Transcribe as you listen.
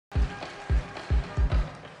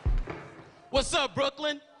What's up,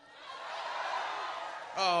 Brooklyn?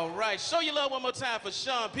 All right, show your love one more time for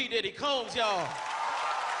Sean P. Diddy Combs, y'all.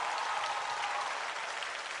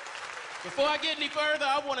 Before I get any further,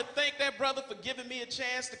 I want to thank that brother for giving me a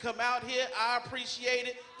chance to come out here. I appreciate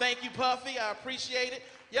it. Thank you, Puffy. I appreciate it.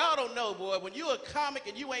 Y'all don't know, boy, when you're a comic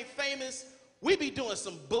and you ain't famous, we be doing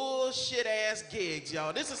some bullshit-ass gigs,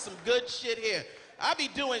 y'all. This is some good shit here. I be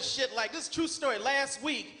doing shit like, this is a true story. Last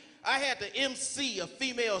week, I had to MC a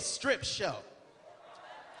female strip show.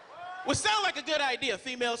 Which sound like a good idea,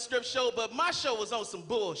 female strip show, but my show was on some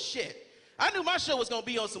bullshit. I knew my show was gonna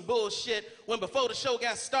be on some bullshit when before the show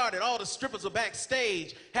got started, all the strippers were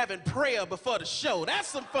backstage having prayer before the show. That's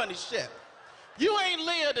some funny shit. You ain't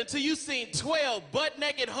lived until you seen 12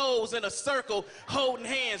 butt-naked hoes in a circle holding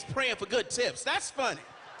hands praying for good tips. That's funny.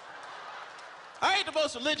 I ain't the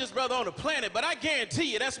most religious brother on the planet, but I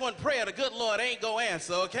guarantee you that's one prayer the good Lord ain't gonna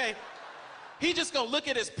answer, okay? He just gonna look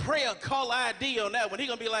at his prayer call ID on that one. He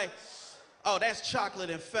gonna be like, oh, that's chocolate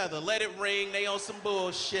and feather. Let it ring. They on some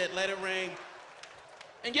bullshit. Let it ring.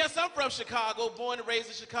 And yes, I'm from Chicago, born and raised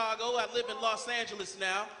in Chicago. I live in Los Angeles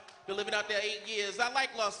now. Been living out there 8 years. I like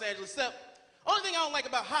Los Angeles, except only thing I don't like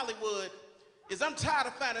about Hollywood is I'm tired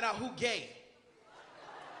of finding out who gay.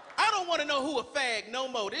 I don't want to know who a fag no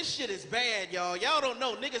more. This shit is bad, y'all. Y'all don't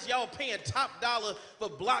know. Niggas, y'all paying top dollar for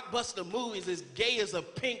blockbuster movies as gay as a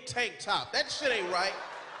pink tank top. That shit ain't right.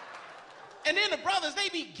 And then the brothers, they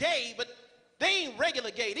be gay, but they ain't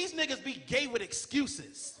regular gay. These niggas be gay with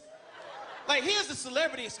excuses. Like, here's the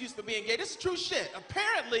celebrity excuse for being gay. This is true shit.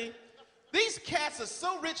 Apparently, these cats are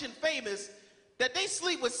so rich and famous that they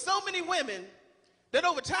sleep with so many women that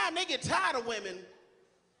over time they get tired of women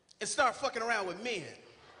and start fucking around with men.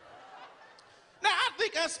 Now, I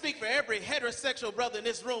think I speak for every heterosexual brother in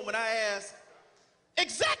this room when I ask,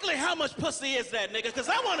 exactly how much pussy is that, nigga? Because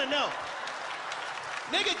I want to know.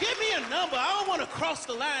 Nigga, give me a number. I don't want to cross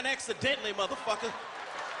the line accidentally, motherfucker.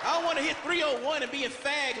 I don't want to hit 301 and be in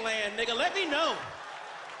fag land, nigga. Let me know.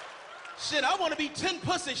 Shit, I want to be 10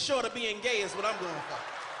 pussies short of being gay is what I'm going for.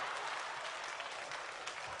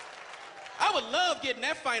 I would love getting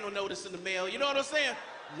that final notice in the mail. You know what I'm saying?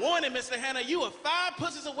 Warning, Mr. Hannah, you are 5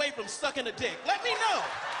 pussies away from sucking a dick. Let me know.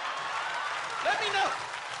 Let me know.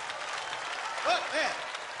 Fuck that.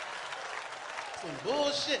 Some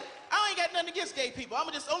bullshit. I ain't got nothing against gay people. I'm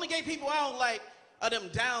just, only gay people I don't like are them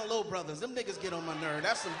down low brothers. Them niggas get on my nerve.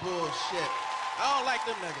 That's some bullshit. I don't like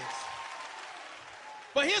them niggas.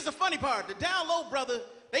 But here's the funny part. The down low brother,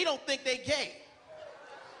 they don't think they gay.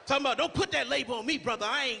 Talking about, don't put that label on me, brother.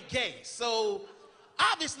 I ain't gay. So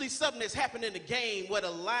obviously something has happened in the game where the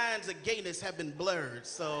lines of gayness have been blurred.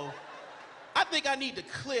 So I think I need to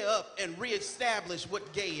clear up and reestablish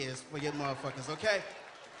what gay is for you motherfuckers, okay?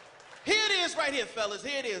 Here it is right here, fellas.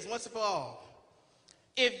 Here it is, once and for all.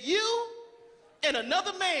 If you and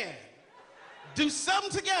another man do something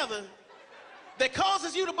together that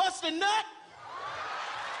causes you to bust a nut,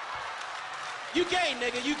 you gay,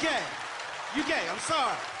 nigga, you gay. You gay, I'm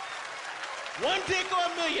sorry. 1 dick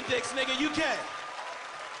or a million dicks, nigga, you gay.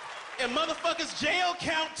 And motherfuckers, jail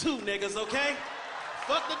count 2, niggas, okay?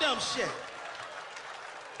 Fuck the dumb shit.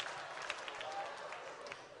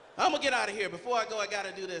 I'm gonna get out of here. Before I go, I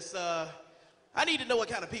gotta do this. I need to know what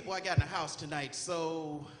kind of people I got in the house tonight,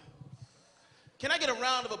 so can I get a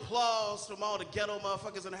round of applause from all the ghetto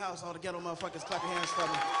motherfuckers in the house? All the ghetto motherfuckers, clap your hands for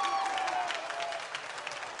me.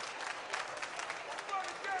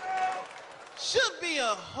 Should be a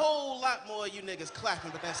whole lot more of you niggas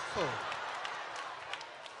clapping, but that's cool.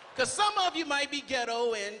 Because some of you might be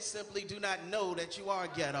ghetto and simply do not know that you are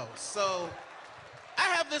ghetto. So I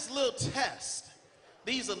have this little test.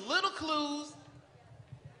 These are little clues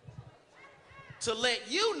to let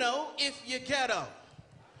you know if you're ghetto.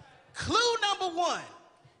 Clue number 1,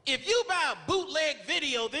 if you buy a bootleg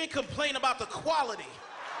video, then complain about the quality,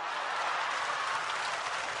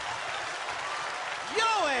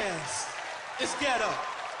 your ass is ghetto.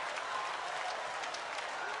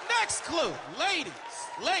 Next clue,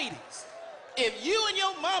 ladies, if you and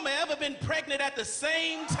your mama ever been pregnant at the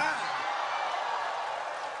same time,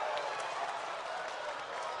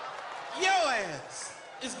 your ass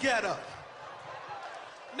is ghetto.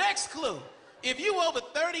 Next clue, if you over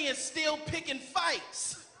 30 and still picking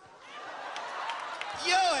fights,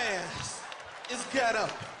 your ass is ghetto.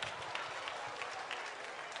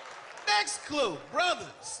 Next clue,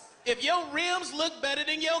 brothers, if your rims look better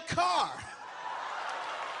than your car,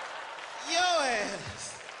 your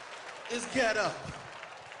ass is ghetto.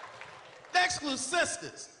 Next clue,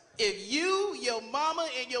 sisters, if you, your mama,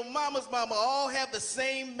 and your mama's mama all have the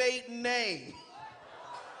same maiden name,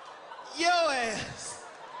 your ass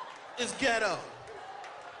is ghetto.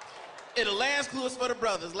 And the last clue is for the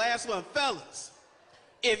brothers. Last one, fellas.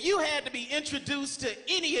 If you had to be introduced to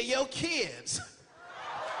any of your kids,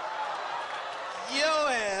 your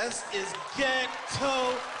ass is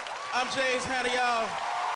ghetto. I'm James Hanna, y'all.